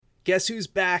Guess who's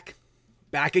back?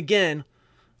 Back again.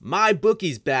 My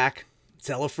bookie's back.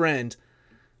 Tell a friend.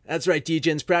 That's right,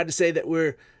 DJ's proud to say that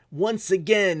we're once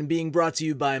again being brought to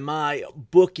you by my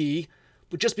bookie.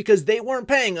 But just because they weren't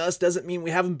paying us doesn't mean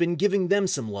we haven't been giving them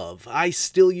some love. I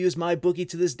still use my bookie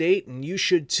to this date, and you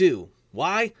should too.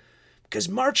 Why? Because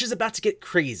March is about to get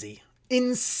crazy.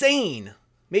 Insane.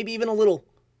 Maybe even a little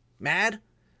mad.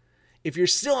 If you're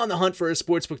still on the hunt for a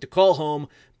sportsbook to call home,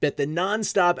 bet the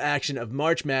non-stop action of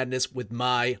March Madness with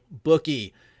my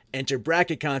bookie. Enter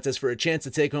bracket contests for a chance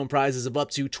to take home prizes of up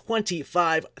to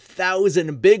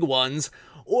 25,000 big ones,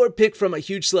 or pick from a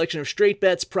huge selection of straight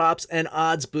bets, props, and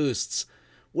odds boosts.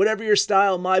 Whatever your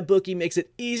style, my bookie makes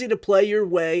it easy to play your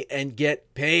way and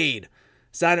get paid.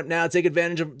 Sign up now, take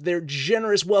advantage of their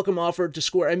generous welcome offer to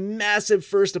score a massive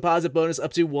first deposit bonus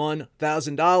up to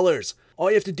 $1,000. All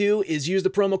you have to do is use the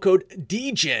promo code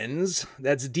DEGENS,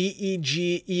 that's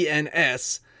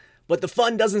DEGENS, but the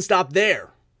fun doesn't stop there.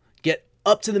 Get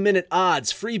up-to-the-minute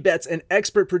odds, free bets, and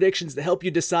expert predictions to help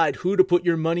you decide who to put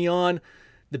your money on.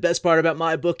 The best part about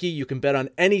MyBookie, you can bet on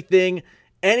anything,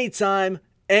 anytime,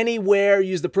 anywhere.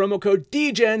 Use the promo code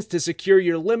DEGENS to secure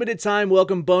your limited-time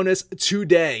welcome bonus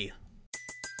today.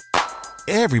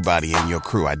 Everybody in your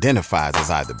crew identifies as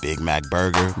either Big Mac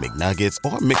Burger, McNuggets,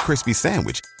 or McCrispy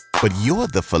Sandwich. But you're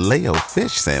the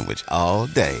Filet-O-Fish Sandwich all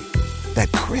day.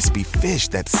 That crispy fish,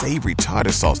 that savory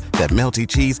tartar sauce, that melty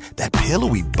cheese, that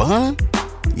pillowy bun.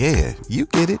 Yeah, you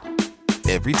get it.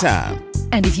 Every time.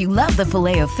 And if you love the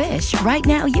Filet-O-Fish, right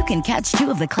now you can catch two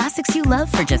of the classics you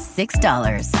love for just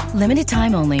 $6. Limited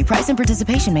time only. Price and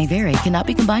participation may vary. Cannot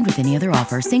be combined with any other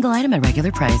offer. Single item at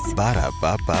regular price.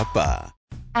 Ba-da-ba-ba-ba.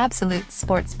 Absolute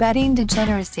sports betting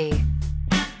degeneracy.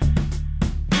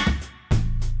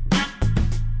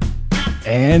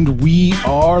 And we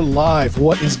are live.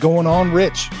 What is going on,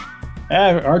 Rich?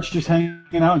 Arch just hanging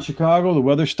out in Chicago. The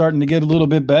weather's starting to get a little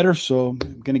bit better, so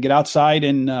I'm going to get outside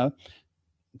and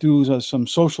do some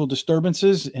social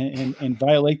disturbances and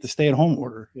violate the stay-at-home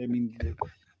order. I mean,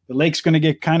 the lake's going to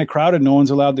get kind of crowded. No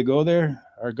one's allowed to go there.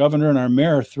 Our governor and our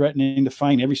mayor are threatening to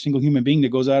fine every single human being that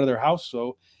goes out of their house,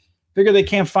 so figure they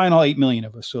can't fine all 8 million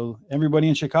of us. So everybody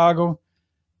in Chicago,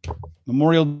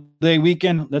 Memorial Day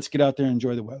weekend, let's get out there and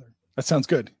enjoy the weather. That sounds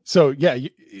good. So yeah,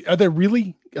 are they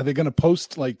going to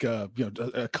post like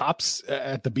cops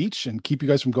at the beach and keep you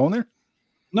guys from going there?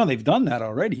 No, they've done that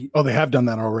already. Oh, they have done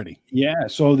that already. Yeah.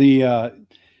 So we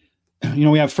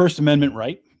have First Amendment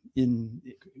right in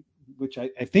which I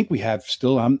think we have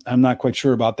still. I'm not quite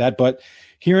sure about that, but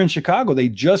here in Chicago, they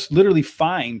just literally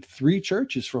fined 3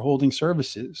 churches for holding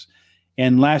services.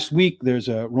 And last week, there's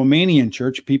a Romanian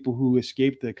church, people who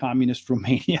escaped the communist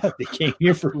Romania. They came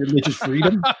here for religious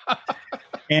freedom.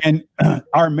 And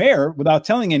our mayor, without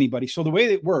telling anybody, so the way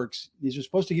it works is they're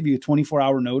supposed to give you a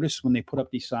 24-hour notice when they put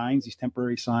up these signs, these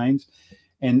temporary signs,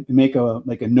 and make a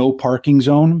no parking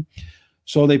zone.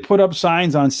 So they put up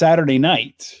signs on Saturday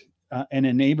night in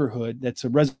a neighborhood that's a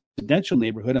residential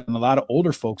neighborhood, and a lot of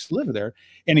older folks live there.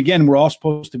 And again, we're all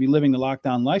supposed to be living the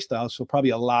lockdown lifestyle, so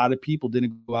probably a lot of people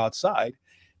didn't go outside.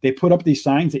 They put up these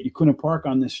signs that you couldn't park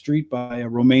on this street by a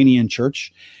Romanian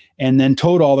church, and then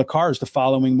towed all the cars the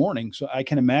following morning. So I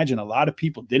can imagine a lot of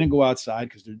people didn't go outside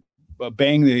because they're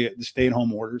obeying the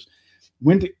stay-at-home orders,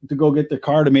 went to go get their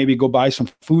car to maybe go buy some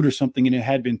food or something, and it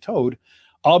had been towed,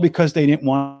 all because they didn't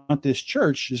want this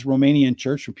church, this Romanian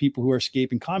church for people who are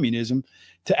escaping communism,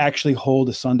 to actually hold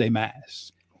a Sunday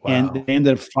mass. Wow. And they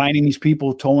ended up finding these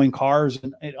people towing cars.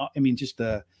 And I mean, just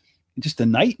a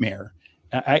nightmare.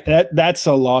 That's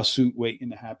a lawsuit waiting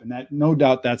to happen. That no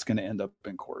doubt that's going to end up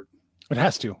in court. It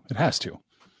has to. It has to.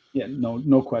 Yeah,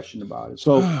 no question about it.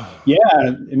 So, yeah,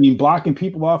 I mean, blocking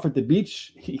people off at the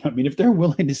beach. I mean, if they're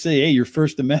willing to say, "Hey, your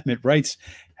First Amendment rights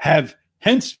have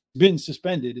hence been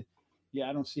suspended," yeah,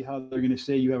 I don't see how they're going to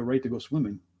say you have a right to go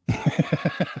swimming.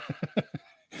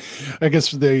 I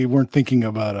guess they weren't thinking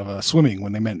about swimming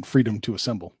when they meant freedom to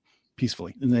assemble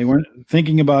peacefully. And they weren't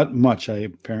thinking about much. I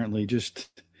apparently just,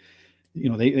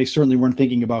 they certainly weren't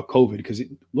thinking about COVID, because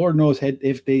Lord knows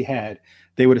if they had,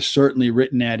 they would have certainly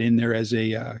written that in there as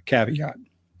a caveat.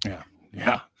 Yeah.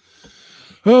 Yeah.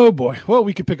 Oh boy. Well,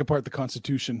 we could pick apart the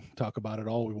Constitution, talk about it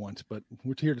all we want, but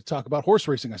we're here to talk about horse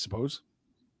racing, I suppose.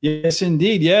 Yes,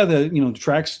 indeed. Yeah, the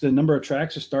number of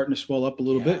tracks is starting to swell up a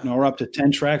little bit. Now we're up to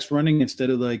 10 tracks running instead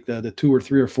of like the 2 or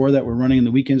 3 or 4 that were running in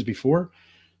the weekends before.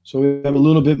 So we have a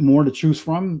little bit more to choose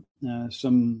from.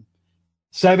 Some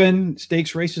 7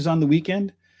 stakes races on the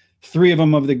weekend, 3 of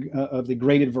them of the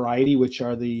graded variety, which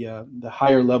are the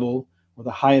higher level or the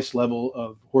highest level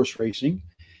of horse racing.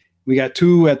 We got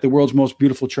 2 at the world's most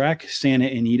beautiful track, Santa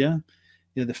Anita,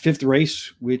 the fifth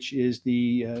race, which is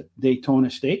the Daytona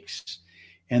Stakes.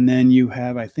 And then you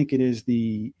have, I think it is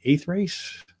the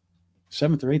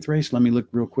seventh or eighth race. Let me look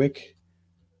real quick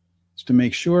just to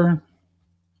make sure.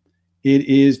 It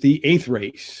is the eighth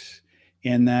race,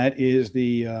 and that is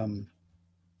the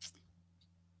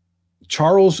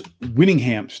Charles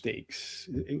Whittingham Stakes.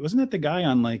 Wasn't that the guy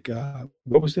on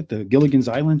what was it? The Gilligan's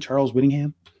Island, Charles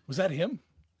Whittingham? Was that him?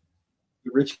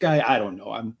 The rich guy? I don't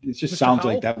know. It just Mr. sounds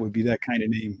Howell? like that would be that kind of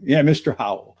name. Yeah, Mr.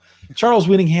 Howell. Charles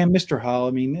Whittingham, Mr. Howell.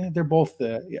 I mean, they're both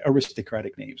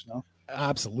aristocratic names, no?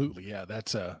 Absolutely. Yeah,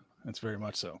 that's very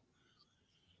much so.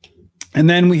 And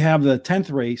then we have the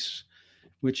 10th race,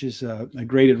 which is a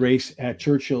graded race at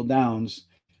Churchill Downs.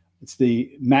 It's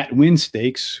the Matt Winn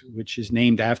Stakes, which is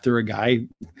named after a guy,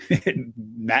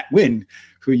 Matt Winn,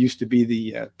 who used to be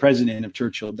the president of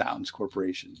Churchill Downs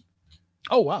Corporation.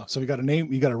 Oh, wow. So you got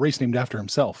a race named after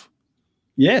himself.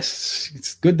 Yes,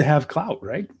 it's good to have clout,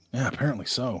 right? Yeah, apparently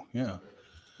so. Yeah.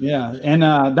 Yeah, and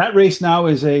that race now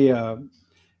is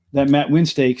that Matt Winn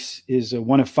Stakes is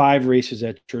one of 5 races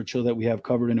at Churchill that we have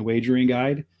covered in a wagering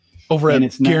guide. Over And at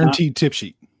it's not- Guaranteed Tip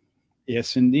Sheet.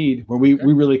 Yes, indeed. Where we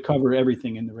really cover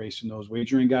everything in the race in those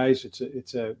wagering guides.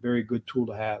 It's a very good tool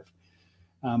to have.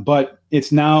 But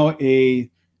it's now a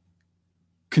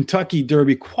Kentucky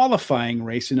Derby qualifying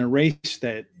race, in a race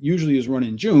that usually is run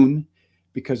in June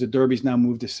because the Derby's now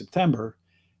moved to September.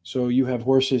 So you have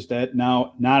horses that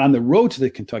now not on the road to the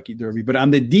Kentucky Derby, but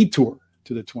on the detour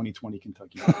to the 2020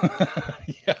 Kentucky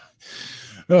Derby.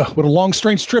 Yeah. What a long,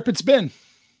 strange trip it's been.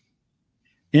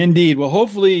 Indeed. Well,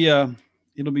 hopefully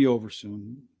it'll be over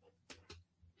soon.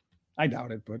 I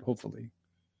doubt it, but hopefully.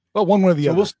 Well, one way or the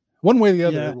So other. we'll- One way or the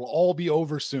other, Yeah. it will all be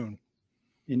over soon.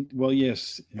 Well,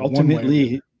 yes. In one way or the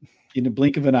Ultimately, in the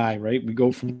blink of an eye, right? We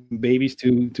go from babies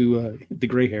to the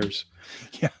gray hairs.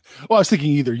 Yeah. Well, I was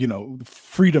thinking either,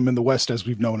 freedom in the West as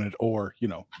we've known it, or,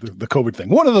 the COVID thing.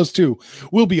 One of those two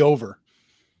will be over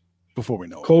before we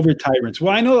know it. COVID tyrants.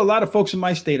 Well, I know a lot of folks in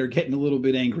my state are getting a little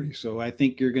bit angry. So I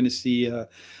think you're going to see a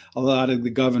lot of the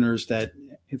governors that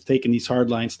have taken these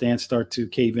hardline stance start to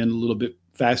cave in a little bit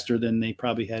faster than they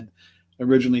probably had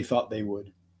originally thought they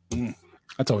would.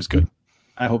 That's always good.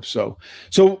 I hope so.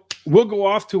 So we'll go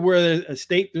off to where a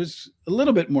state there's a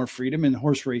little bit more freedom in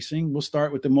horse racing. We'll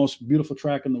start with the most beautiful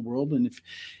track in the world. And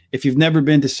if you've never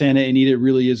been to Santa Anita, it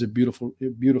really is a beautiful,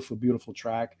 beautiful, beautiful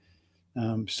track.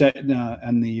 Set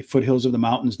on the foothills of the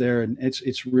mountains there, and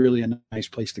it's really a nice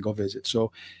place to go visit.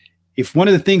 So if one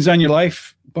of the things on your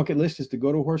life bucket list is to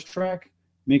go to a horse track,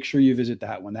 make sure you visit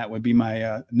that one. That would be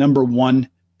my number one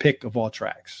pick of all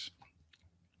tracks.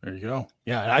 There you go.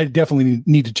 Yeah, I definitely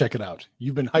need to check it out.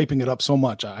 You've been hyping it up so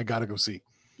much. I got to go see.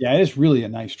 Yeah, it is really a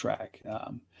nice track.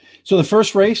 So the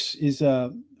first race is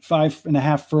a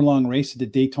 5.5 furlong race at the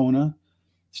Daytona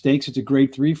Stakes. It's a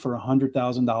grade 3 for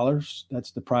 $100,000.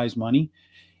 That's the prize money.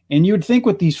 And you would think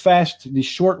with these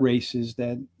short races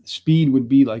that speed would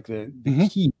be like the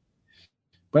key,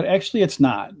 but actually it's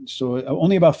not. So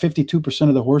only about 52%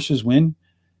 of the horses win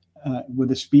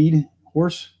with a speed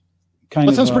horse.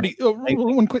 That sounds pretty.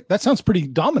 One quick. That sounds pretty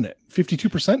dominant.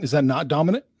 52%. Is that not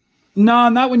dominant? No,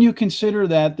 not when you consider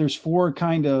that there's 4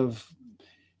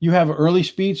 you have early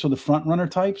speed, so the front runner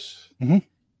types. Mm-hmm.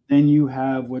 Then you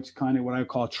have what I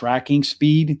call tracking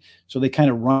speed. So they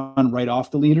kind of run right off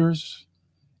the leaders.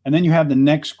 And then you have the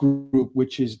next group,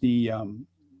 which is the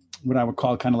what I would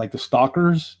call kind of like the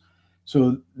stalkers.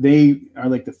 So they are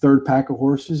like the third pack of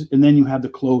horses. And then you have the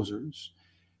closers.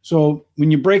 So when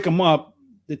you break them up,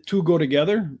 the 2 go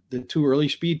together, the 2 early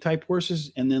speed type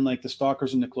horses, and then like the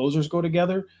stalkers and the closers go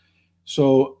together.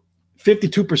 So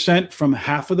 52% from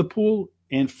half of the pool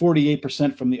and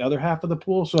 48% from the other half of the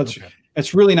pool. So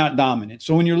it's really not dominant.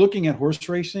 So when you're looking at horse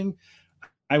racing,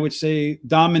 I would say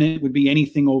dominant would be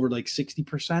anything over like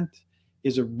 60%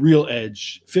 is a real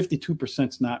edge. 52%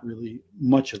 is not really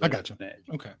much of an edge.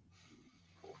 Okay.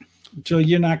 So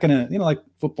you're not going to, like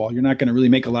football, you're not going to really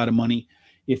make a lot of money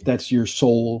if that's your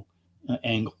sole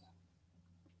angle.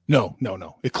 No.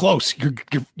 It's close. You're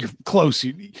close.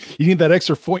 You need that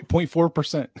extra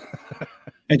 0.4%.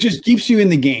 It just keeps you in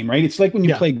the game, right? It's like when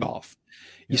you play golf.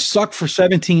 You suck for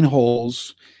 17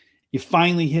 holes. You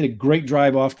finally hit a great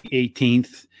drive off the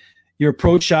 18th. Your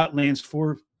approach shot lands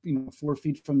 4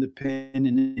 feet from the pin,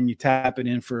 and then you tap it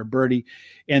in for a birdie.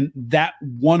 And that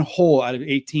one hole out of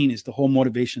 18 is the whole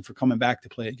motivation for coming back to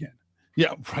play again.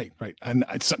 Yeah, right. And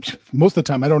most of the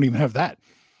time, I don't even have that.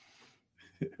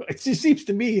 It just seems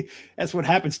to me that's what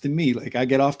happens to me. Like I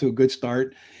get off to a good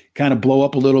start, kind of blow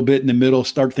up a little bit in the middle,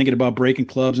 start thinking about breaking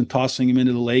clubs and tossing them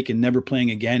into the lake and never playing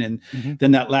again. And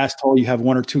then that last hole, you have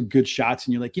 1 or 2 good shots,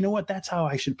 and you're like, you know what? That's how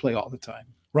I should play all the time.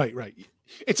 Right.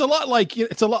 It's a lot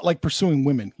like pursuing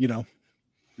women, you know.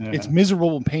 Yeah. It's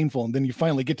miserable and painful, and then you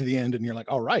finally get to the end and you're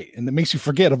like, all right. And it makes you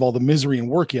forget of all the misery and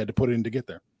work you had to put in to get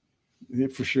there. Yeah,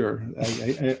 for sure.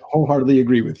 I wholeheartedly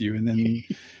agree with you. And then,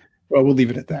 well, we'll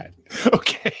leave it at that.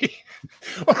 Okay.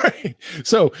 All right.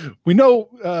 So we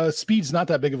know speed's not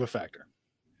that big of a factor.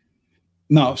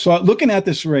 No. So looking at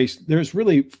this race, there's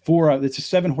really four, it's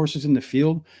 7 horses in the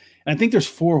field. And I think there's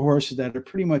 4 horses that are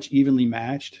pretty much evenly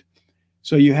matched.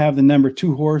 So you have the number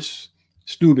 2 horse,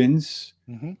 Stubbins,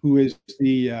 who is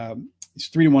the it's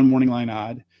 3-1 morning line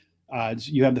odds.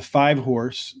 You have the 5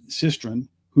 horse, Sistron,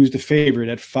 who's the favorite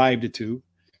at 5-2.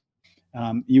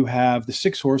 You have the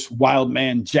 6 horse, Wild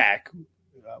Man Jack.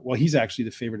 Well, he's actually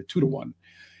the favorite at 2-1.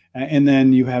 And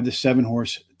then you have the 7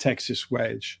 horse, Texas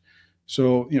Wedge.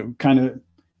 So, you know, kind of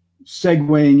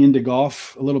segueing into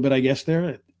golf a little bit, I guess,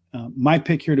 there. My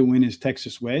pick here to win is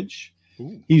Texas Wedge.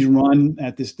 Ooh. He's run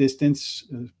at this distance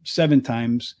 7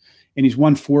 times, and he's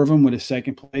won 4 of them with a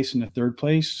 2nd place and a 3rd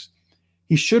place.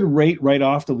 He should rate right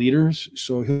off the leaders,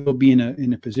 so he'll be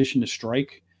in a position to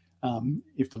strike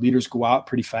if the leaders go out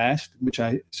pretty fast, which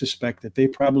I suspect that they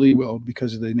probably will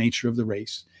because of the nature of the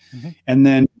race. And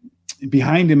then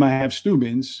behind him, I have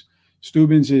Stubbins.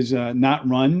 Stubbins is not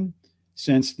run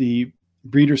since the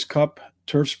Breeders' Cup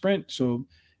Turf Sprint. So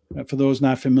for those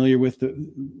not familiar with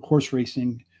the horse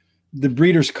racing, the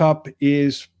Breeders' Cup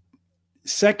is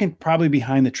second probably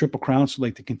behind the Triple Crown, so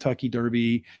like the Kentucky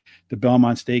Derby, the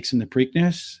Belmont Stakes, and the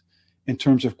Preakness. In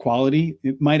terms of quality,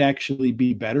 it might actually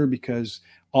be better because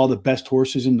all the best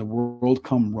horses in the world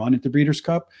come run at the Breeders'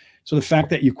 Cup. So the fact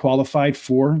that you qualified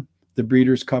for the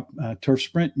Breeders' Cup Turf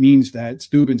Sprint means that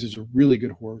Stubbins is a really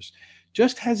good horse.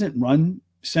 Just hasn't run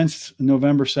since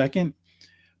November 2nd,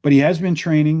 but he has been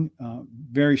training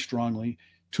very strongly.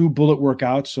 2 bullet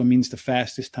workouts, so it means the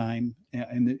fastest time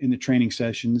in the training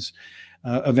sessions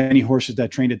of any horses that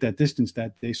trained at that distance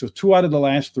that day. So 2 out of the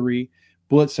last 3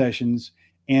 bullet sessions,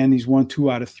 and he's won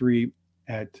 2 out of 3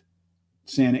 at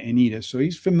Santa Anita. So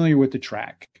he's familiar with the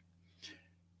track.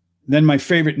 Then my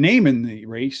favorite name in the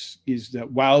race is the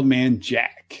Wild Man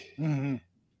Jack. Now,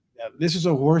 this is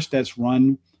a horse that's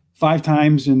run 5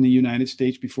 times in the United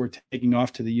States before taking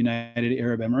off to the United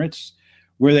Arab Emirates,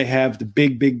 where they have the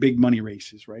big money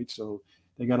races, right? So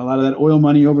they got a lot of that oil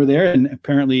money over there, and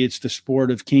apparently it's the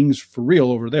sport of kings for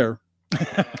real over there.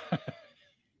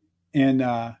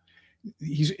 And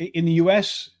he's in the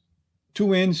U.S., 2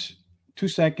 wins, 2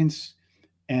 seconds,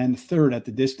 and 3rd at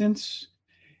the distance.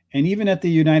 And even at the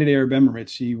United Arab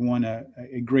Emirates, he won a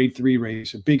grade 3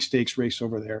 race, a big stakes race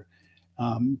over there,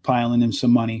 piling in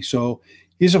some money. So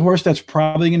he's a horse that's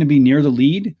probably going to be near the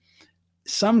lead.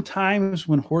 Sometimes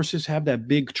when horses have that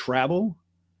big travel,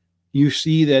 you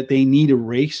see that they need a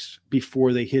race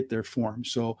before they hit their form.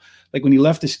 So like when he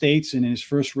left the States and in his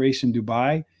first race in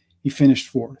Dubai, he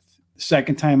finished 4th. The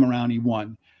second time around, he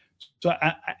won. So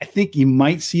I think you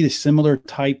might see the similar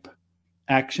type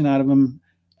action out of him,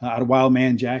 out of Wild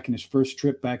Man Jack in his first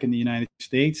trip back in the United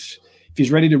States. If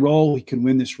he's ready to roll, he can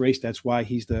win this race. That's why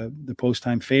he's the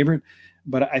post-time favorite.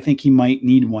 But I think he might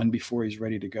need one before he's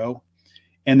ready to go.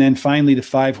 And then finally, the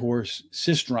 5 horse,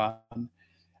 Sistron.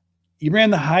 He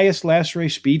ran the highest last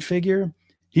race speed figure.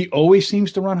 He always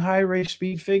seems to run high race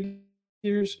speed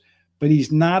figures, but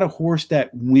he's not a horse that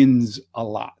wins a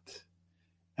lot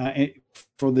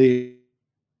for the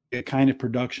kind of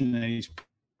production that he's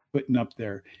putting up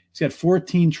there. He's got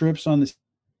 14 trips on the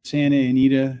Santa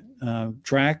Anita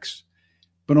tracks,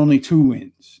 but only 2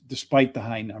 wins, despite the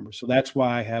high number. So that's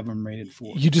why I have him rated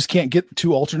 4. You just can't get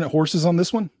 2 alternate horses on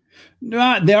this one?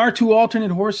 No, there are 2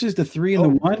 alternate horses, the 3 and the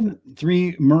 1,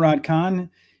 3 Murad Khan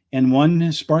and 1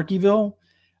 Sparkyville.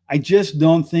 I just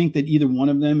don't think that either one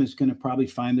of them is going to probably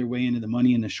find their way into the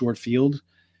money in the short field.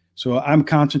 So I'm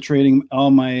concentrating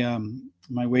all my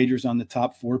my wagers on the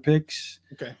top 4 picks.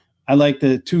 Okay. I like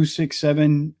the 2, 6,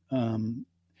 7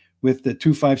 with the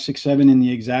 2, 5, 6, 7 in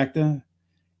the exacta,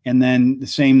 and then the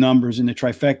same numbers in the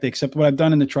trifecta, except what I've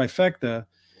done in the trifecta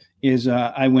is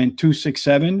I went 2, 6,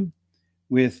 7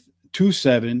 with 2,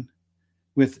 7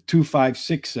 with 2, 5,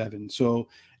 6, 7. So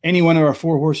any one of our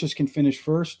 4 horses can finish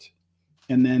first.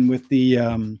 And then with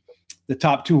the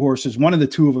top 2 horses, one of the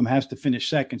 2 of them has to finish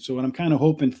second. So what I'm kind of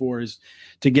hoping for is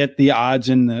to get the odds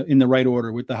in the right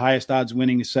order, with the highest odds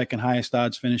winning the second, highest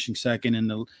odds finishing second, and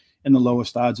the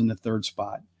lowest odds in the 3rd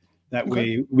spot. That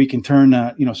way we can turn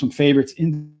some favorites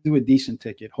into a decent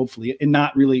ticket, hopefully, and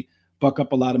not really buck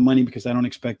up a lot of money, because I don't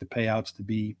expect the payouts to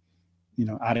be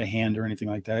out of hand or anything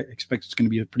like that. I expect it's going to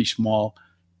be a pretty small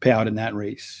payout in that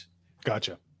race.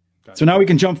 Gotcha. So now we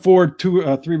can jump forward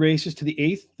 3 races to the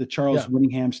 8th, the Charles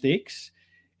Whittingham Stakes.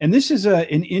 And this is an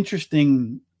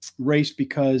interesting race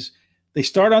because they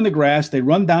start on the grass, they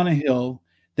run down a hill,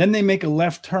 then they make a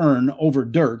left turn over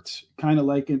dirt, kind of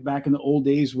like back in the old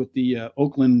days with the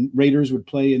Oakland Raiders would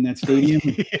play in that stadium.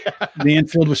 Yeah. The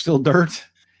infield was still dirt.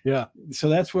 Yeah. So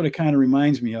that's what it kind of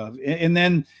reminds me of. And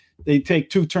then they take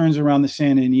 2 turns around the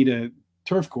Santa Anita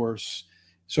turf course.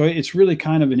 So it's really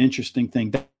kind of an interesting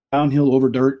thing. Downhill over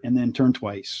dirt and then turn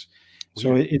twice.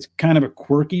 So it's kind of a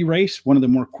quirky race, one of the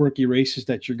more quirky races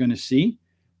that you're going to see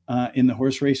in the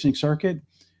horse racing circuit.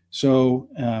 So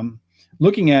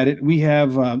looking at it, we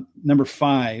have number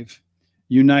 5,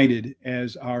 United,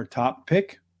 as our top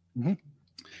pick. Mm-hmm.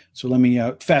 So let me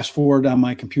fast forward on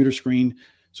my computer screen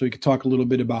so we could talk a little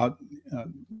bit about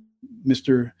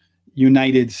Mr.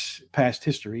 United's past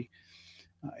history.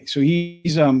 So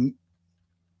he's a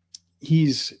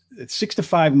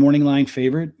 6-5 morning line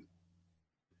favorite.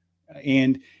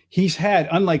 And he's had,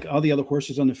 unlike all the other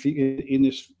horses on the in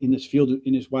this field,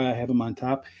 and is why I have him on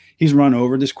top, he's run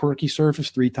over this quirky surface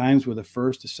 3 times with a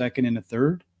first, a second, and a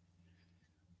third.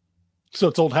 So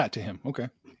it's old hat to him. Okay.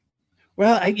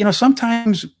 Well,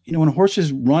 sometimes, when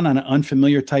horses run on an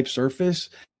unfamiliar type surface,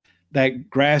 that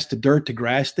grass to dirt to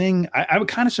grass thing, I was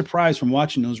kind of surprised from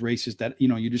watching those races that,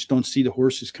 you just don't see the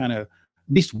horses kind of, at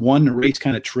least one race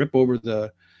kind of trip over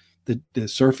the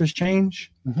surface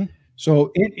change. Mm-hmm.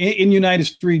 So in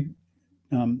United's 3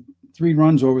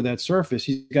 runs over that surface,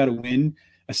 he's got to win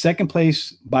a second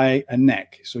place by a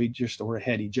neck. So he just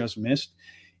missed.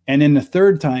 And then the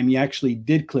third time he actually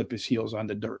did clip his heels on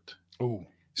the dirt. Oh,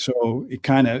 so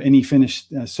and he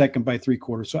finished second by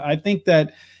 3/4. So I think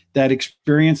that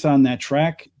experience on that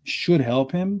track should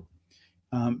help him.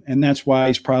 And that's why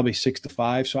he's probably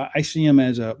 6-5. So I see him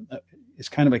as it's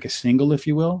kind of like a single, if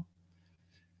you will.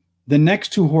 The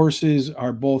next 2 horses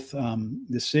are both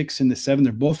the 6 and the 7.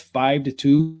 They're both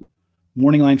 5-2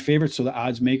 morning line favorites. So the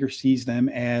odds maker sees them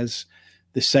as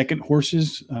the second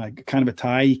horses, kind of a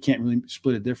tie. You can't really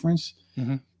split a difference.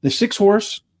 Mm-hmm. The 6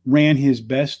 horse ran his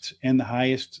best and the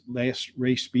highest last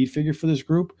race speed figure for this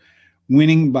group,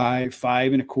 winning by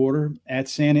 5 1/4 at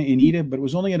Santa Anita, but it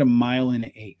was only at 1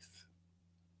 1/8.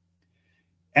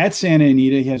 At Santa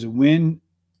Anita, he has a win,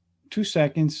 2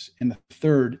 seconds in the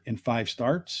third in 5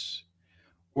 starts,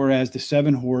 whereas the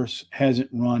 7 horse hasn't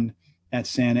run at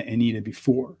Santa Anita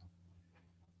before.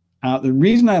 The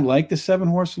reason I like the 7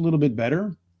 horse a little bit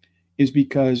better is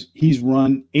because he's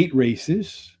run 8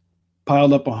 races,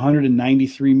 piled up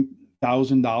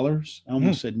 $193,000. I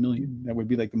almost said million. That would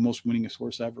be like the most winningest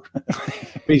horse ever.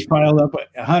 He's piled up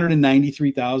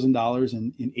 $193,000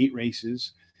 in 8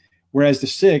 races, whereas the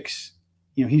 6,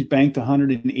 he's banked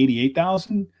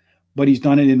 $188,000. But he's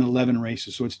done it in 11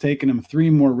 races. So it's taken him 3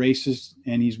 more races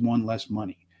and he's won less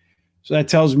money. So that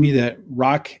tells me that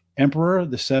Rock Emperor,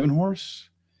 the 7 horse,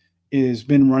 has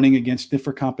been running against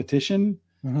stiffer competition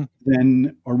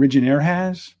than Originaire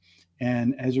has.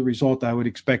 And as a result, I would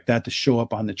expect that to show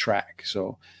up on the track.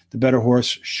 So the better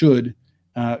horse should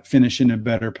finish in a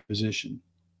better position.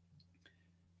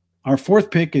 Our 4th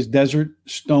pick is Desert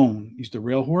Stone. He's the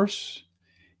rail horse.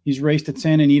 He's raced at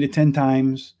Santa Anita 10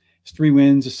 times. 3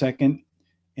 wins, a second,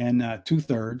 and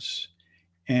 2/3.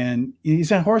 And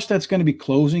he's a horse that's going to be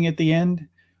closing at the end,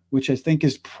 which I think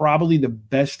is probably the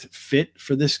best fit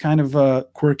for this kind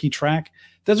of quirky track.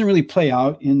 It doesn't really play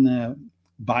out in the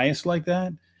bias like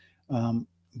that.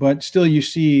 But still you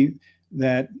see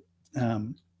that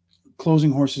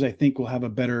closing horses, I think, will have a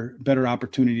better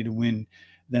opportunity to win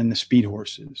than the speed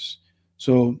horses.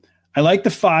 So I like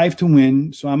the 5 to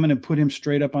win. So I'm going to put him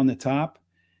straight up on the top.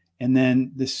 And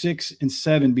then the 6 and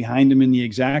 7 behind him in the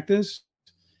exactas.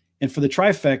 And for the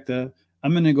trifecta,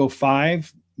 I'm going to go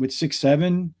 5 with 6,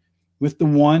 7 with the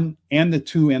 1 and the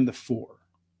 2 and the 4.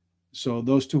 So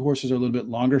those 2 horses are a little bit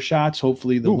longer shots.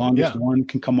 Hopefully the longest one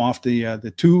can come off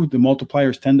the 2. The multiplier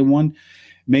is 10-1,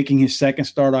 making his second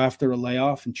start after a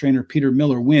layoff. And trainer Peter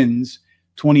Miller wins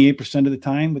 28% of the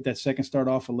time with that second start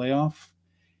off a layoff.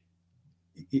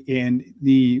 And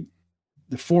the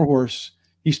 4 horse,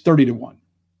 he's 30-1.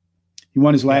 He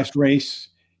won his last race.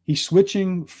 He's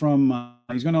switching from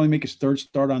he's going to only make his 3rd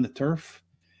start on the turf,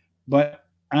 but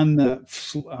on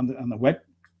the wet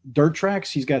dirt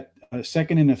tracks, he's got a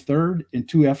second and a third in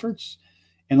 2 efforts.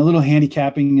 And a little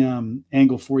handicapping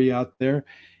angle for you out there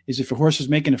is if a horse is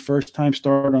making a first-time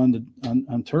start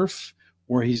on turf,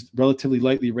 or he's relatively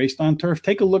lightly raced on turf,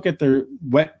 take a look at their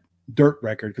wet dirt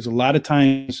record, because a lot of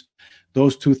times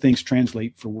those 2 things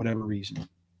translate for whatever reason.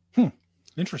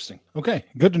 Interesting. Okay,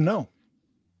 good to know.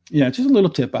 Yeah, it's just a little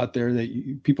tip out there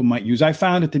that people might use. I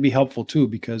found it to be helpful too,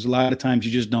 because a lot of times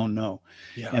you just don't know.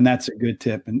 Yeah. And that's a good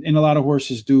tip. And a lot of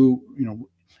horses do,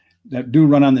 that do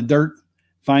run on the dirt,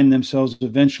 find themselves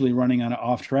eventually running on an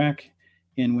off track.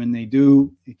 And when they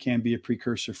do, it can be a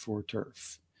precursor for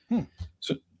turf.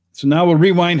 So now we'll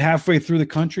rewind halfway through the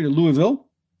country to Louisville,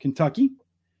 Kentucky.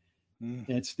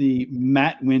 It's the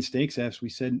Matt Winn Stakes, as we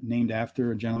said, named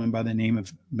after a gentleman by the name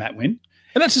of Matt Winn.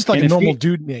 And that's just like a normal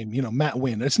dude name, Matt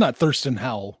Winn. It's not Thurston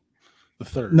Howell the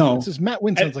third. No. It's just Matt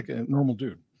Winn sounds like a normal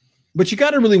dude. But you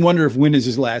got to really wonder if Winn is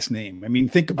his last name. I mean,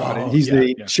 think about it. He's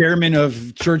the chairman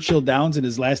of Churchill Downs, and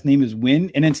his last name is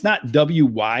Winn. And it's not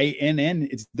W-Y-N-N,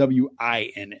 it's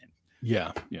W-I-N-N.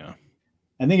 Yeah.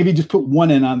 I think if he just put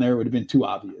one N on there, it would have been too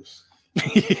obvious.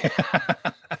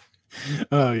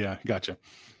 Oh, yeah. Gotcha.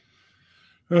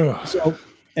 So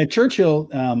at Churchill,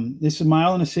 this is a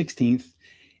mile and a 16th.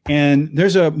 And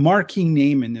there's a marquee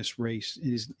name in this race.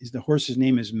 Is the horse's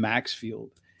name is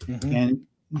Maxfield. And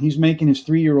he's making his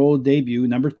 3-year-old debut,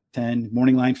 number 10,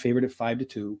 morning line favorite at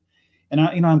 5-2. And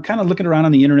I'm kind of looking around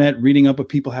on the internet, reading up what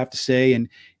people have to say. And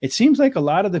it seems like a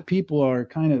lot of the people are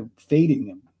kind of fading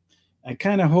him. I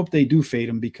kind of hope they do fade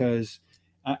him, because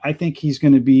I think he's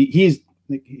going to be,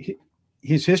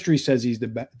 his history says he's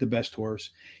the best horse.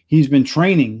 He's been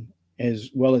training as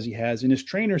well as he has. And his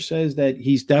trainer says that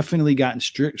he's definitely gotten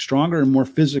stronger and more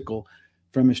physical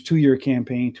from his 2-year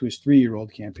campaign to his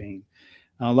 3-year-old campaign.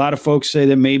 A lot of folks say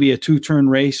that maybe a 2-turn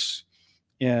race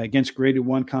against graded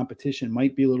 1 competition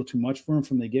might be a little too much for him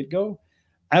from the get-go.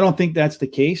 I don't think that's the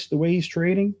case the way he's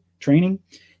training.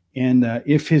 And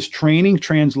if his training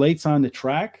translates on the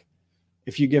track,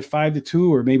 if you get 5-2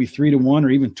 or maybe 3-1 or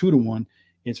even 2-1,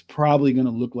 it's probably going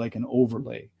to look like an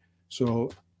overlay.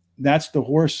 So that's the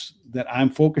horse that I'm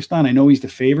focused on. I know he's the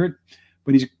favorite,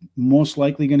 but he's most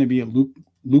likely going to be a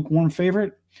lukewarm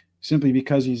favorite, simply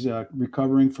because he's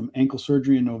recovering from ankle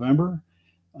surgery in November.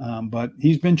 But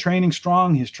he's been training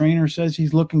strong. His trainer says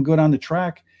he's looking good on the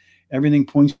track. Everything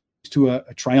points to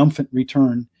a triumphant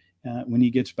return when he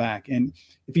gets back. And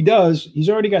if he does, he's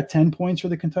already got 10 points for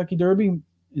the Kentucky Derby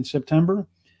in September.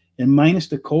 And minus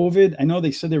the COVID, I know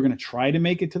they said they were going to try to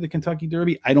make it to the Kentucky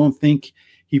Derby. I don't think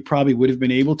he probably would have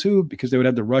been able to, because they would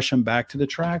have to rush him back to the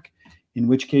track, in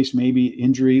which case maybe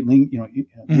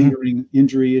lingering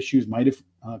injury issues might have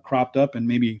cropped up and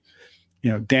maybe,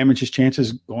 damage his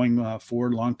chances going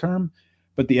forward long term.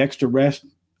 But the extra rest,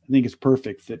 I think, is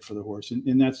perfect fit for the horse.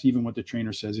 And that's even what the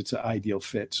trainer says. It's an ideal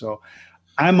fit. So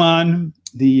I'm on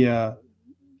the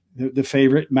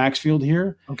favorite, Maxfield,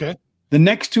 here. Okay. The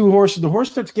next 2 horses, the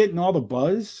horse that's getting all the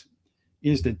buzz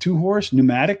is the 2-horse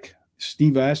Pneumatic,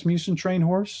 Steve Asmussen trained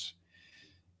horse.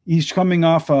 He's coming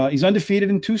off, he's undefeated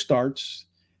in 2 starts.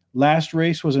 Last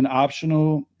race was an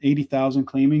optional 80,000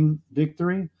 claiming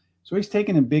victory. So he's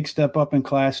taken a big step up in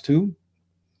class 2.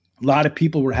 A lot of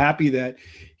people were happy that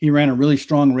he ran a really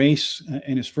strong race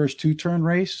in his first 2-turn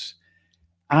race.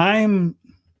 I'm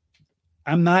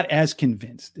not as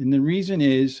convinced. And the reason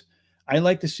is, I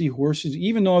like to see horses,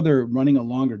 even though they're running a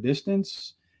longer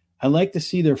distance, I like to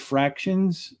see their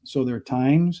fractions, so their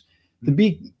times, to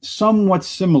be somewhat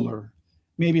similar,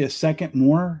 maybe a second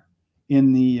more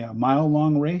in the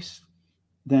mile-long race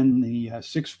than the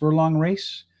 6 furlong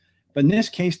race. But in this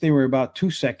case, they were about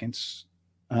 2 seconds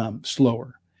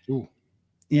slower. Ooh.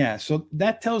 Yeah, so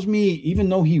that tells me, even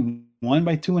though he won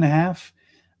by 2.5,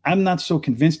 I'm not so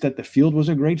convinced that the field was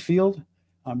a great field.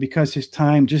 Because his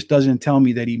time just doesn't tell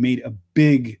me that he made a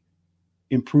big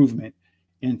improvement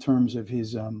in terms of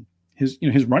his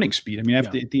running speed. I mean,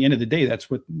 at the end of the day, that's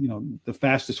what, the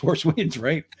fastest horse wins,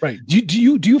 right? Right. Do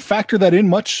you factor that in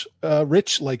much,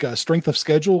 Rich, like a strength of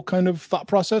schedule kind of thought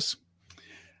process?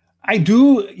 I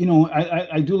do.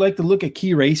 I do like to look at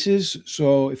key races.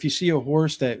 So if you see a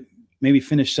horse that maybe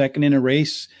finished second in a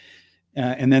race,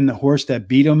 and then the horse that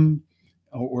beat him,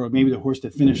 or maybe the horse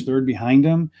that finished third behind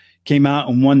him, came out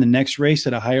and won the next race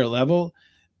at a higher level,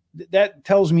 that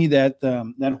tells me that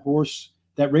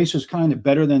that race was kind of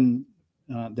better than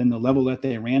the level that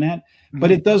they ran at.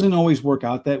 But it doesn't always work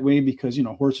out that way, because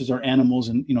horses are animals,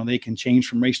 and they can change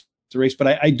from race to race.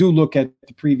 But I do look at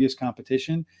the previous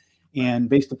competition, and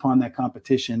based upon that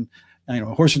competition,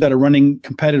 horses that are running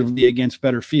competitively against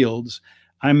better fields,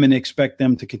 I'm going to expect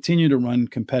them to continue to run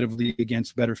competitively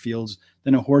against better fields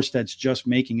than a horse that's just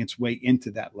making its way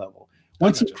into that level.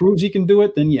 Once he proves he can do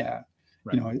it, then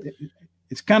right.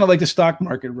 It's kind of like the stock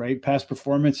market, right? Past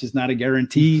performance is not a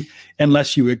guarantee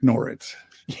unless you ignore it.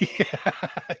 Yeah,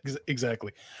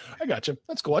 exactly. I got you.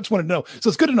 That's cool. I just wanted to know. So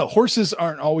it's good to know horses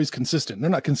aren't always consistent. They're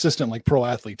not consistent like pro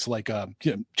athletes, like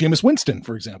Jameis Winston,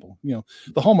 for example.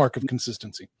 The hallmark of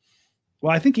consistency.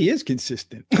 Well, I think he is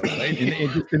consistent, right?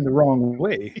 and just in the wrong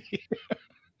way.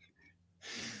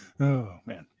 Oh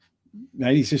man.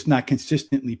 He's just not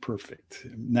consistently perfect.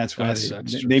 And that's why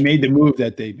they made the move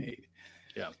that they made.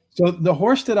 So the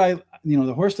horse that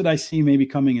I see maybe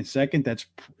coming in second,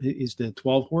 is the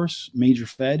 12 horse Major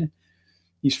Fed.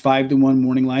 He's 5-1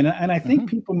 morning line, and I think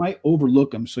people might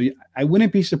overlook him. So I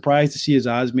wouldn't be surprised to see his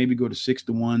odds maybe go to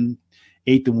 6-1,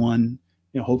 8-1,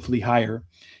 hopefully higher.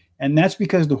 And that's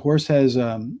because the horse has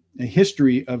a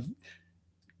history of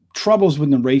troubles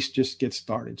when the race just gets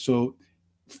started. So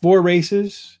 4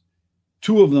 races,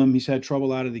 2 of them he's had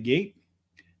trouble out of the gate.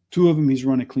 2 of them he's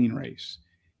run a clean race.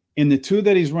 In the 2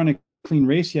 that he's run a clean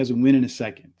race, he has a win in a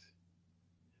second.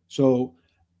 So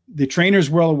the trainer's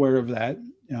well aware of that.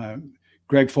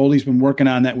 Greg Foley's been working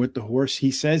on that with the horse.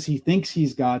 He says he thinks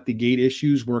he's got the gate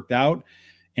issues worked out,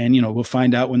 and we'll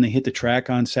find out when they hit the track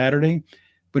on Saturday.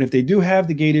 But if they do have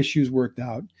the gate issues worked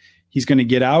out, he's going to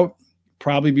get out,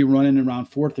 probably be running around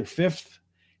 4th or 5th,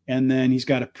 and then he's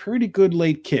got a pretty good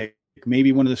late kick,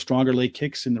 maybe one of the stronger late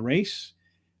kicks in the race.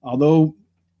 Although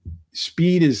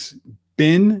speed has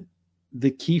been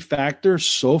the key factor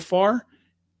so far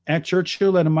at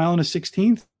Churchill at 1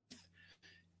 1/16.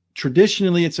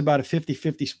 Traditionally, it's about a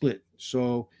 50-50 split.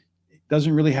 So it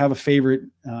doesn't really have a favorite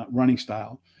running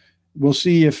style. We'll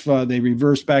see if they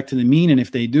reverse back to the mean. And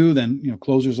if they do, then,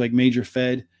 closers like Major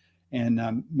Fed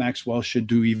and Maxwell should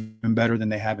do even better than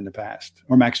they have in the past.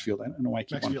 Or Maxfield. I don't know why I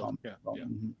keep on calling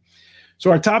him. Yeah.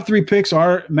 So our top 3 picks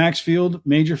are Maxfield,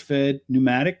 Major Fed,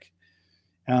 Pneumatic.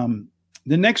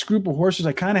 The next group of horses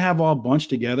I kind of have all bunched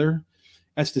together.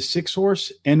 That's the 6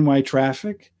 horse, NY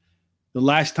Traffic. The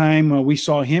last time we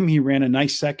saw him, he ran a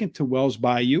nice second to Wells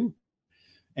Bayou.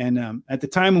 And at the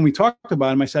time when we talked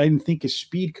about him, I said I didn't think his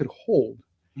speed could hold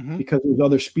because there was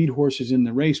other speed horses in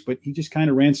the race, but he just kind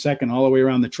of ran second all the way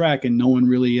around the track, and no one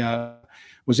really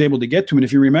was able to get to him. And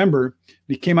if you remember,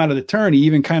 he came out of the turn, he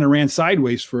even kind of ran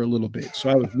sideways for a little bit. So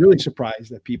I was really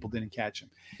surprised that people didn't catch him.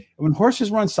 And when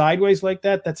horses run sideways like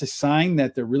that, that's a sign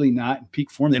that they're really not in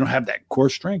peak form. They don't have that core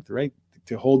strength, right,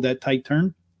 to hold that tight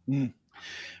turn.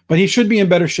 But he should be in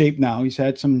better shape now. He's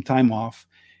had some time off.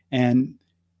 And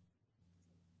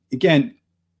again,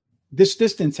 this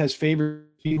distance has favored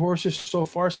speed horses so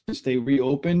far since they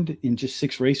reopened in just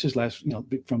 6 races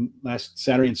from last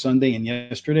Saturday and Sunday and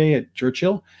yesterday at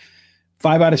Churchill.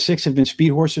 5 out of 6 have been speed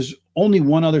horses. Only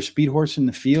one other speed horse in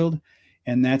the field,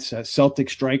 and that's Celtic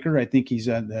Striker. I think he's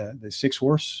the 6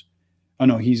 horse. Oh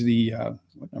no, he's the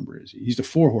what number is he? He's the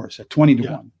 4 horse at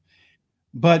 20-1.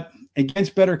 But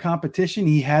against better competition,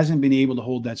 he hasn't been able to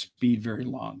hold that speed very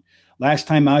long. Last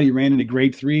time out, he ran in a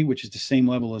grade 3, which is the same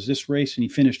level as this race, and he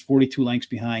finished 42 lengths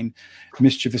behind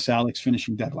Mischievous Alex,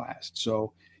 finishing dead last.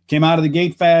 So came out of the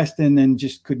gate fast and then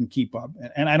just couldn't keep up.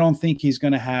 And I don't think he's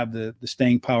going to have the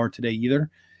staying power today either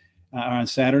on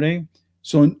Saturday.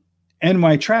 So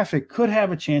NY Traffic could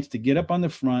have a chance to get up on the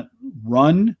front,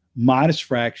 run modest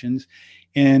fractions.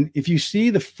 And if you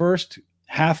see the first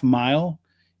half mile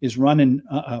is running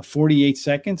 48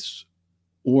 seconds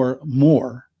or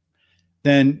more,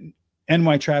 then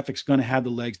NY Traffic's going to have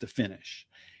the legs to finish.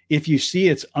 If you see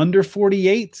it's under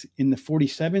 48 in the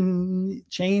 47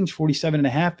 change, 47 and a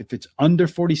half, if it's under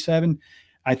 47,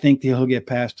 I think he'll get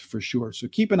past for sure. So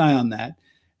keep an eye on that.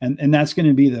 And that's going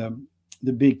to be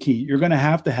the big key. You're going to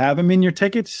have him in your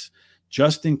tickets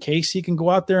just in case he can go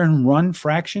out there and run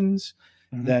fractions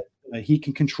that he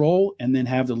can control, and then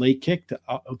have the late kick to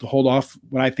hold off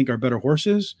what I think are better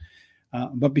horses.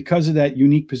 But because of that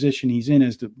unique position he's in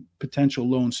as the potential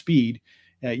lone speed,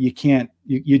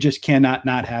 you just cannot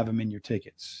not have him in your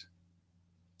tickets.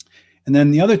 And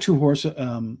then the other 2 horses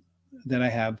that I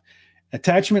have,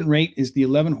 Attachment Rate is the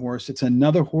 11 horse. It's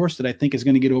another horse that I think is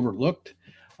going to get overlooked.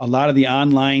 A lot of the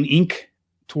online ink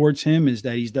towards him is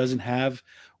that he doesn't have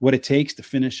what it takes to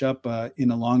finish up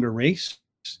in a longer race.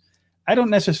 I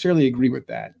don't necessarily agree with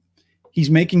that. He's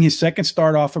making his second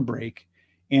start off a break.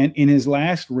 And in his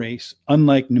last race,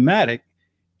 unlike Pneumatic,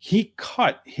 he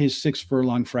cut his 6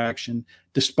 furlong fraction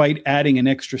despite adding an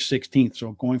extra 16th.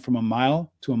 So going from a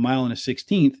mile to a mile and a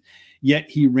 16th, yet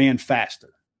he ran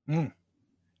faster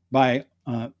by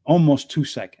almost 2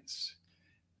 seconds.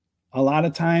 A lot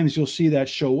of times you'll see that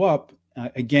show up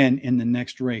again in the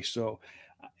next race. So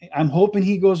I'm hoping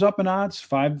he goes up in odds,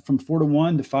 from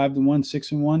 4-1 to 5-1,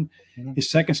 6-1. His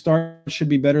second start should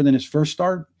be better than his first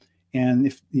start. And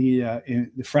if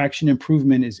the fraction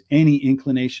improvement is any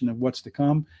inclination of what's to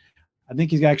come, I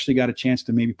think he's actually got a chance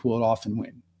to maybe pull it off and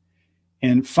win.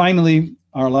 And finally,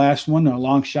 our last one, our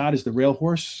long shot, is the rail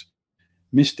horse,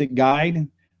 Mystic Guide,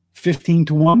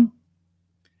 15-1.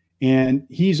 And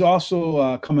he's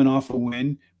also coming off a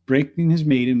win, breaking his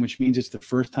maiden, which means it's the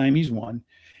first time he's won.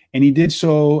 And he did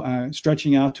so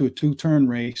stretching out to a 2-turn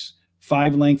race,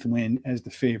 5-length win as the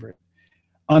favorite.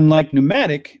 Unlike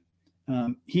Pneumatic,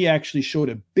 he actually showed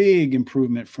a big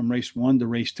improvement from race 1 to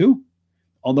race 2,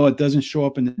 although it doesn't show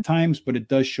up in the times, but it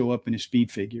does show up in his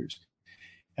speed figures.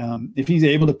 If he's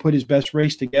able to put his best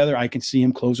race together, I can see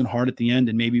him closing hard at the end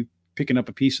and maybe picking up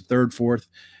a piece of third, fourth,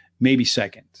 maybe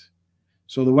second.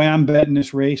 So the way I'm betting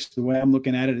this race, the way I'm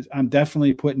looking at it is I'm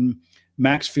definitely putting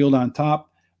Maxfield on top.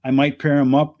 I might pair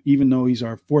him up, even though he's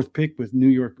our 4th pick, with New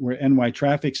York or NY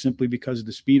Traffic, simply because of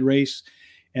the speed race,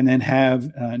 and then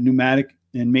have Pneumatic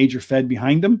and Major Fed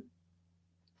behind them.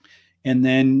 And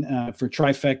then for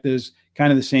trifectas,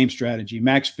 kind of the same strategy.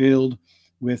 Maxfield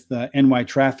with NY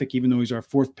Traffic, even though he's our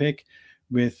 4th pick,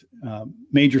 with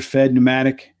Major Fed,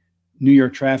 Pneumatic, New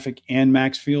York Traffic, and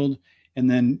Maxfield, and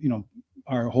then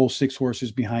our whole 6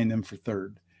 horses behind them for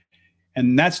third.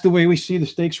 And that's the way we see the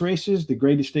stakes races, the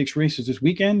greatest stakes races this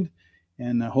weekend.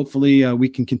 And hopefully we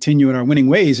can continue in our winning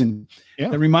ways. And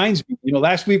that reminds me,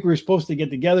 last week we were supposed to get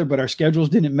together, but our schedules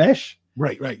didn't mesh.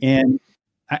 Right. And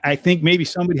I think maybe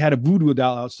somebody had a voodoo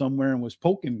doll out somewhere and was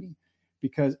poking me,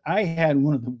 because I had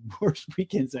one of the worst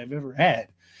weekends I've ever had.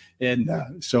 And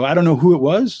so I don't know who it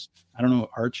was. I don't know,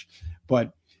 Arch,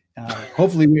 but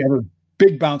hopefully we have a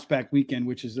big bounce back weekend,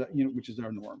 which is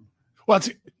our norm. Well,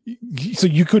 so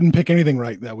you couldn't pick anything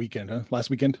right that weekend, huh? Last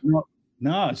weekend?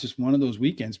 No, it's just one of those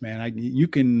weekends, man.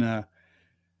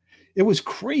 It was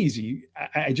crazy.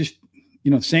 I just,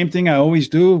 same thing I always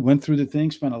do. Went through the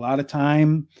thing, spent a lot of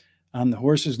time on the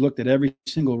horses, looked at every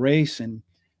single race, and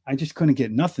I just couldn't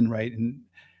get nothing right. And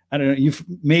I don't know, you've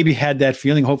maybe had that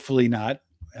feeling, hopefully not.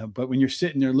 But when you're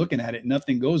sitting there looking at it,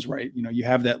 nothing goes right. You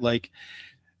have that,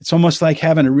 it's almost like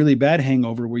having a really bad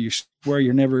hangover where you swear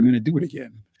you're never going to do it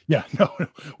again. Yeah, no,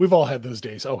 we've all had those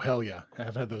days. Oh, hell yeah.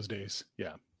 I've had those days.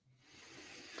 Yeah.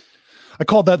 I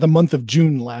called that the month of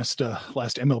June last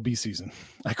MLB season.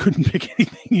 I couldn't pick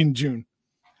anything in June.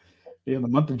 Yeah, the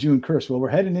month of June curse. Well, we're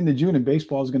heading into June and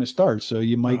baseball is going to start. So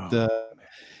you might,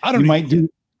 might do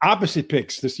opposite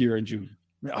picks this year in June.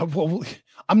 Well,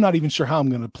 I'm not even sure how I'm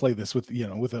going to play this with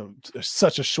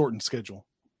such a shortened schedule.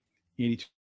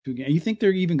 82 games. You think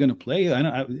they're even going to play?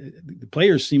 The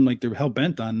players seem like they're hell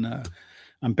bent on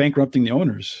bankrupting the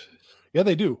owners. Yeah,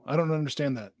 they do. I don't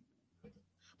understand that.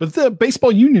 But the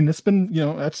baseball union, that's been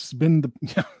the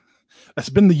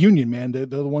union, man. They're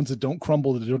the ones that don't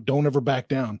crumble, that don't ever back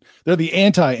down. They're the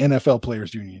anti-NFL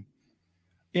players union.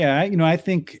 Yeah, I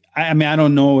think, I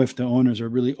don't know if the owners are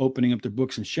really opening up their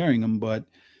books and sharing them, but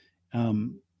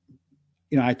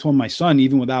I told my son,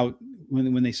 even without,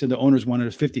 when they said the owners wanted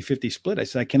a 50-50 split, I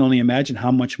said, I can only imagine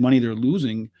how much money they're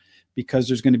losing because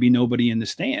there's going to be nobody in the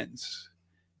stands.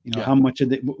 How much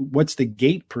what's the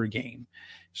gate per game?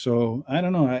 So I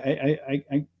don't know.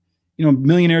 I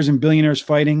millionaires and billionaires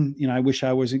fighting, I wish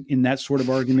I was in that sort of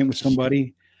argument with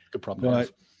somebody. Good problem.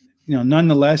 But,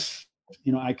 nonetheless,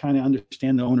 I kind of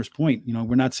understand the owner's point.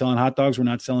 We're not selling hot dogs. We're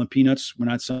not selling peanuts. We're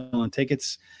not selling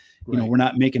tickets. Right. We're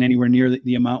not making anywhere near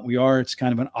the amount we are. It's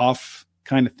kind of an off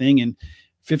kind of thing. And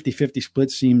 50-50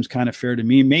 split seems kind of fair to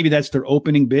me. Maybe that's their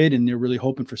opening bid and they're really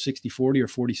hoping for 60-40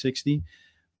 or 40-60.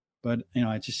 But,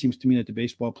 it just seems to me that the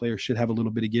baseball players should have a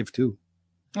little bit of give too.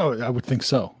 Oh, I would think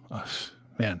so.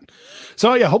 Man.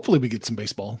 So, yeah, hopefully we get some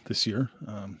baseball this year.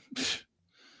 I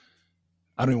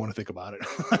don't even want to think about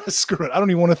it. Screw it. I don't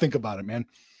even want to think about it, man.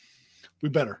 We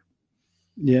better.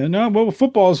 Yeah, no, well,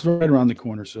 football's right around the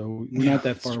corner, so we're not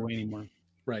that far away anymore.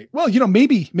 Right. Well,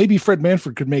 maybe Fred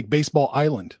Manfred could make Baseball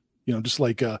Island, just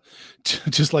like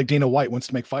Dana White wants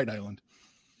to make Fight Island.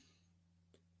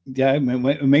 Yeah,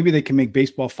 maybe they can make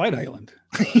Baseball Fight Island.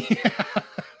 Yeah.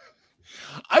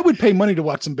 I would pay money to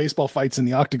watch some baseball fights in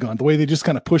the octagon, the way they just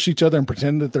kind of push each other and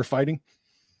pretend that they're fighting.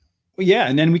 Well, yeah,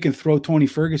 and then we can throw Tony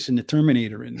Ferguson, the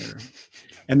Terminator, in there.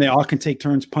 And they all can take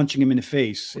turns punching him in the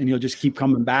face, and he'll just keep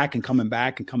coming back and coming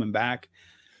back and coming back.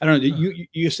 I don't know.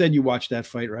 You said you watched that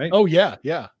fight, right? Oh, yeah,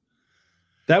 yeah.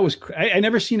 That was I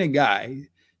never seen a guy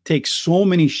take so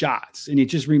many shots, and it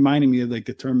just reminded me of the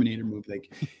Terminator movie.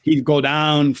 Like he'd go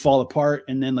down, fall apart,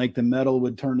 and then the metal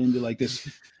would turn into this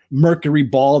mercury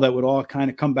ball that would all kind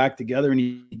of come back together, and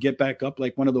he'd get back up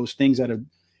like one of those things at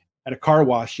a car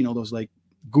wash. Those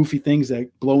goofy things that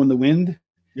blow in the wind.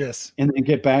 Yes. And then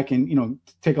get back and,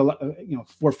 take 4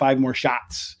 or 5 more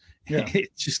shots. Yeah.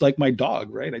 It's just like my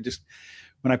dog, right?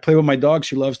 When I play with my dog,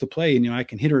 she loves to play, and, I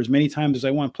can hit her as many times as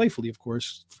I want, playfully, of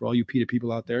course, for all you PETA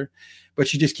people out there, but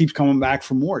she just keeps coming back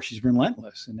for more. She's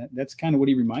relentless. And that's kind of what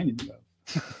he reminded me of.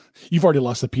 You've already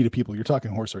lost the PETA people. You're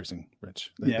talking horse racing,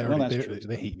 Rich. That's true.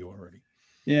 They hate you already.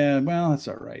 Yeah. Well, that's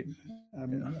all right.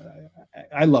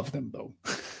 I love them though.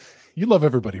 You love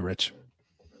everybody, Rich.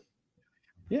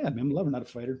 Yeah, I'm a lover, not a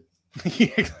fighter. Yeah,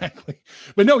 exactly.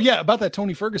 But no, yeah, about that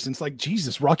Tony Ferguson, it's like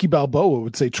Jesus. Rocky Balboa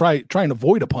would say, try and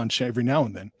avoid a punch every now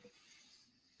and then.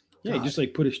 Yeah, he just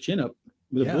like put his chin up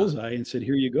with a bullseye and said,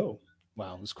 "Here you go."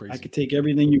 Wow, it was crazy. I could take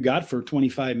everything you got for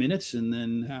 25 minutes, and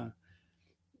then,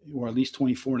 or at least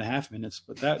 24 and a half minutes.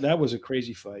 But that was a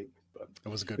crazy fight. But it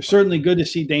was a good. It's certainly good to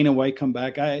see Dana White come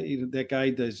back. That guy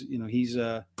does, he's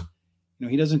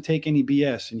he doesn't take any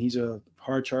BS, and he's a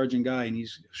hard charging guy, and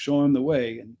he's showing the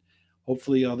way. And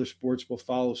hopefully, other sports will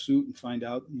follow suit and find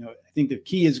out. I think the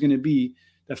key is going to be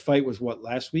that fight was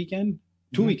last weekend,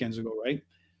 2 weekends ago, right?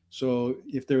 So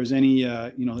if there was any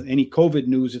any COVID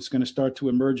news, it's going to start to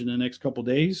emerge in the next couple of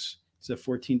days. It's a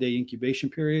 14-day incubation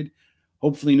period.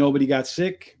 Hopefully, nobody got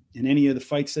sick in any of the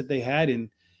fights that they had, and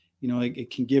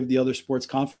it can give the other sports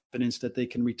confidence that they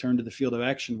can return to the field of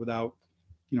action without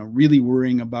really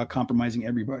worrying about compromising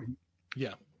everybody.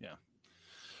 Yeah.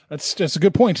 That's a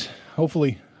good point.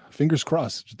 Hopefully, fingers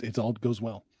crossed, it all goes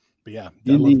well. But yeah,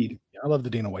 I love that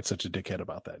Dana White's such a dickhead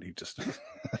about that. He just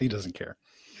he doesn't care.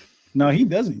 No, he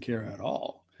doesn't care at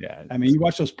all. Yeah, I mean, you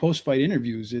watch those post-fight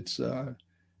interviews. It's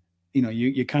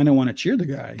you kind of want to cheer the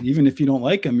guy, even if you don't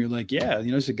like him. You're like, yeah,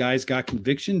 this guy's got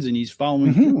convictions and he's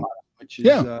following through on it, which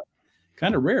is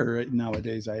kind of rare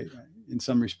nowadays. In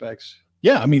some respects.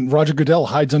 Yeah, I mean, Roger Goodell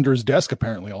hides under his desk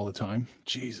apparently all the time.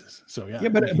 Jesus. So yeah. Yeah,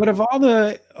 but of all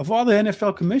the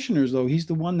NFL commissioners, though, he's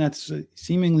the one that's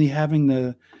seemingly having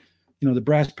the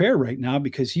brass pair right now,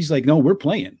 because he's like, no, we're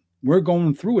playing. We're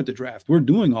going through with the draft. We're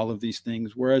doing all of these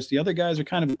things, whereas the other guys are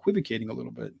kind of equivocating a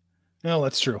little bit. No,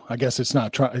 that's true. I guess it's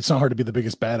not hard to be the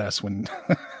biggest badass when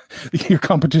your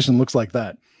competition looks like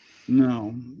that.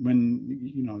 No,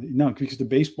 because the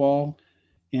baseball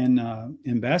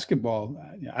in basketball,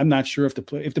 I'm not sure if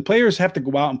the players have to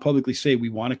go out and publicly say we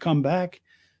want to come back,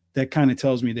 that kind of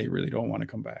tells me they really don't want to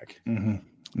come back. Mm-hmm.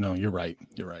 No, you're right.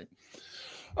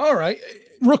 All right,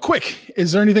 real quick,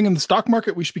 is there anything in the stock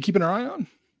market we should be keeping our eye on?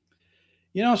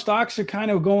 Stocks are kind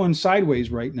of going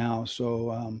sideways right now.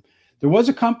 So there was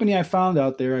a company I found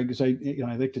out there, because I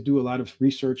like to do a lot of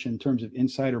research in terms of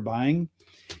insider buying.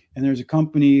 And there's a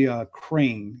company,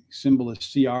 Crane, symbol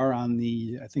is CR, on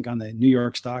the New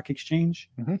York Stock Exchange.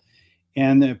 Mm-hmm.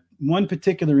 And the one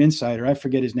particular insider, I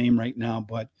forget his name right now,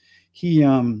 but he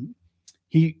a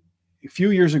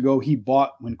few years ago, he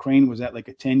bought when Crane was at like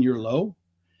a 10-year low.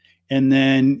 And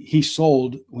then he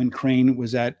sold when Crane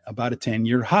was at about a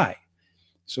 10-year high.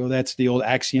 So that's the old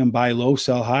axiom: buy low,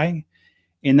 sell high.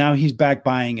 And now he's back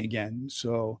buying again.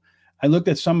 So I looked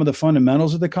at some of the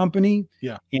fundamentals of the company.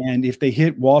 Yeah. And if they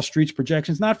hit Wall Street's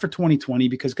projections, not for 2020,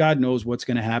 because God knows what's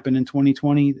going to happen in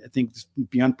 2020. I think it's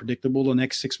be unpredictable the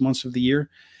next 6 months of the year.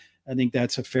 I think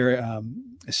that's a fair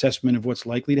assessment of what's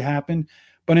likely to happen.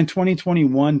 But in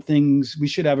 2021, we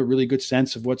should have a really good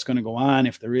sense of what's going to go on,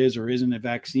 if there is or isn't a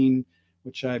vaccine,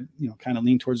 which I kind of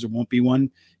lean towards there won't be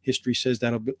one. History says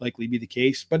that'll likely be the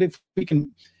case. But if we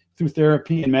can, through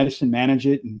therapy and medicine, manage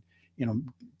it and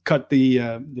cut the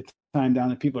time down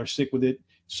that people are sick with it,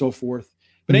 so forth.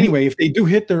 But anyway, if they do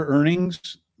hit their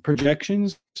earnings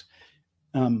projections,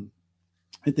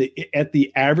 at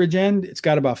the average end, it's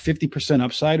got about 50%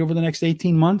 upside over the next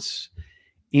 18 months.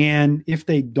 And if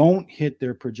they don't hit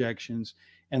their projections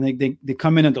and they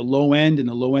come in at the low end, and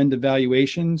the low end of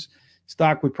valuations,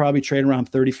 stock would probably trade around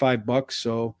 $35.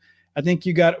 So I think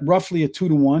you got roughly a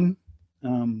 2-to-1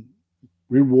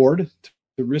 reward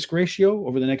to risk ratio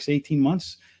over the next 18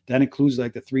 months. That includes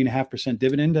like the 3.5%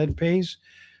 dividend that it pays.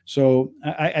 So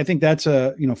I think that's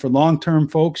for long-term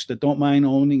folks that don't mind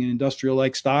owning an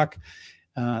industrial-like stock.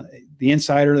 The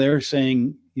insider there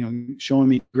saying, showing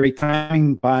me great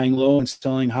timing, buying low and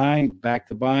selling high, back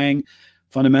to buying.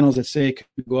 Fundamentals that say it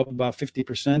could go up about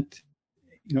 50%,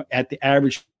 at the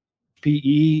average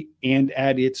PE and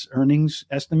at its earnings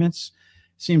estimates.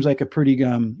 Seems like a pretty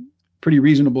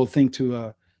reasonable thing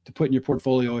to put in your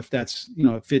portfolio if that's,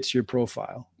 it fits your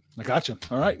profile. I gotcha.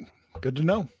 All right. Good to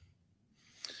know.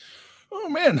 Oh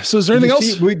man. So is there anything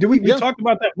else? We talked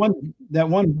about that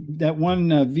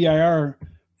one VIR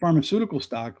pharmaceutical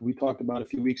stock we talked about a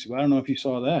few weeks ago. I don't know if you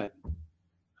saw that.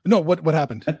 No, what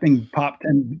happened? That thing popped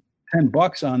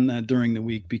 $10 on during the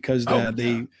week because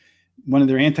one of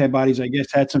their antibodies, I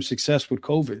guess, had some success with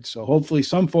COVID. So hopefully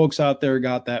some folks out there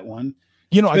got that one.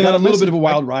 I got a little bit of a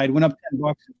wild ride, went up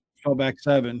 $10, fell back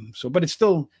 $7. So, but it's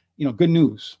still, good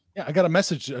news. Yeah, I got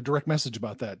a direct message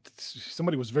about that.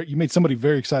 You made somebody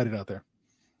very excited out there.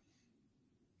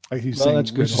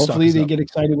 That's good. Hopefully they get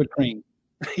excited with Crane.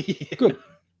 Good.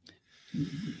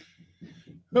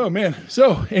 Oh man.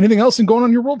 So anything else going on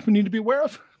in your world we need to be aware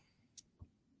of?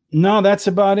 No, that's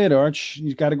about it, Arch.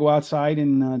 You got to go outside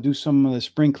and do some of the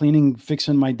spring cleaning,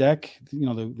 fixing my deck. You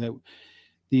know,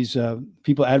 these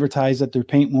people advertise that their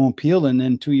paint won't peel, and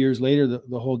then 2 years later,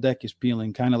 the whole deck is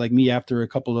peeling, kind of like me after a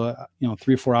couple of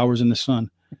 3 or 4 hours in the sun.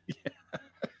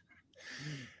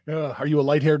 Yeah. Are you a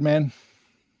light-haired man?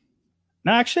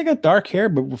 No, actually, I got dark hair,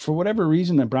 but for whatever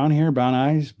reason, the brown hair, brown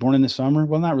eyes, born in the summer.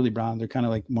 Well, not really brown; they're kind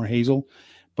of like more hazel.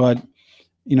 But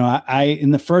I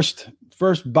in the first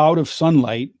bout of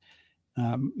sunlight.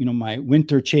 My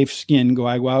winter chafed skin,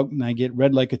 I go out and I get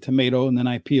red like a tomato, and then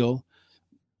I peel.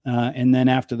 And then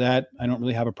after that, I don't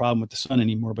really have a problem with the sun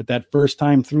anymore. But that first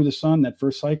time through the sun, that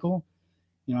first cycle,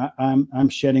 I'm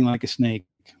shedding like a snake.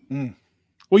 Mm.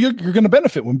 Well, you're going to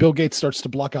benefit when Bill Gates starts to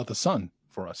block out the sun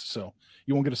for us. So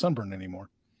you won't get a sunburn anymore.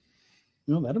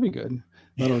 No, that'll be good.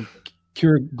 That'll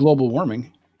cure global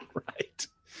warming. Right.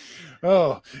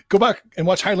 Oh, go back and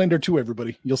watch Highlander 2,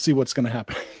 everybody. You'll see what's going to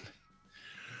happen.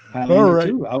 All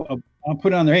right. I'll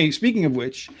put it on there. Hey, speaking of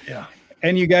which, yeah.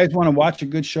 And you guys want to watch a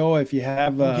good show, if you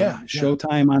have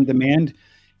Showtime on demand,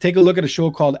 take a look at a show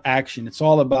called Action. It's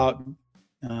all about,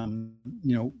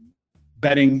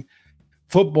 betting,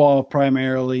 football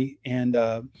primarily, and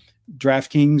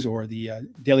DraftKings or the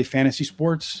daily fantasy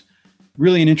sports.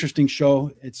 Really an interesting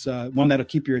show. It's one that'll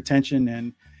keep your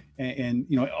attention, and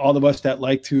all of us that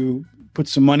like to put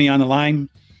some money on the line.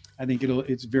 I think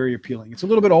it's very appealing. It's a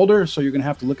little bit older, so you're going to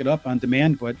have to look it up on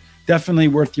demand, but definitely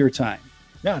worth your time.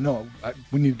 Yeah, no,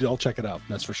 we need to all check it out.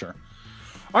 That's for sure.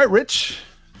 All right, Rich.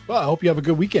 Well, I hope you have a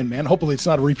good weekend, man. Hopefully it's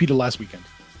not a repeat of last weekend.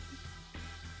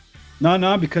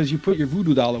 No, because you put your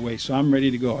voodoo doll away, so I'm ready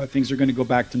to go. Things are going to go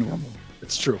back to normal.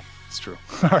 It's true.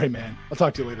 All right, man. I'll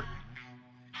talk to you later.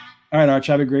 All right, Arch.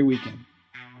 Have a great weekend.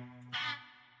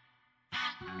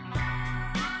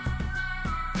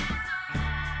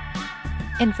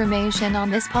 Information on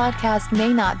this podcast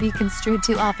may not be construed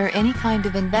to offer any kind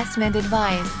of investment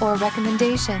advice or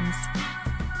recommendations.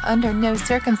 Under no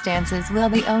circumstances will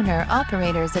the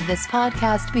owner-operators of this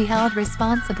podcast be held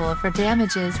responsible for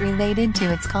damages related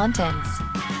to its contents.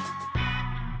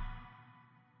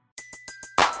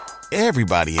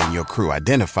 Everybody in your crew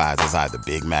identifies as either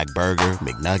Big Mac Burger,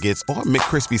 McNuggets, or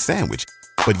McCrispy Sandwich.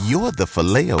 But you're the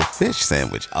Filet-O-Fish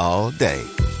Sandwich all day.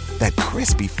 That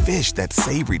crispy fish, that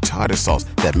savory tartar sauce,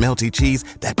 that melty cheese,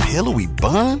 that pillowy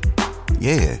bun.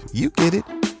 Yeah, you get it.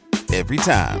 Every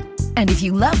time. And if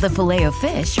you love the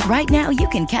Filet-O-Fish, right now you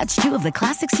can catch two of the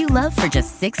classics you love for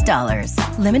just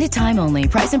 $6. Limited time only.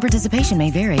 Price and participation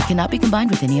may vary. Cannot be combined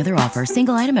with any other offer.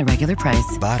 Single item at regular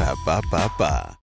price. Ba-da-ba-ba-ba.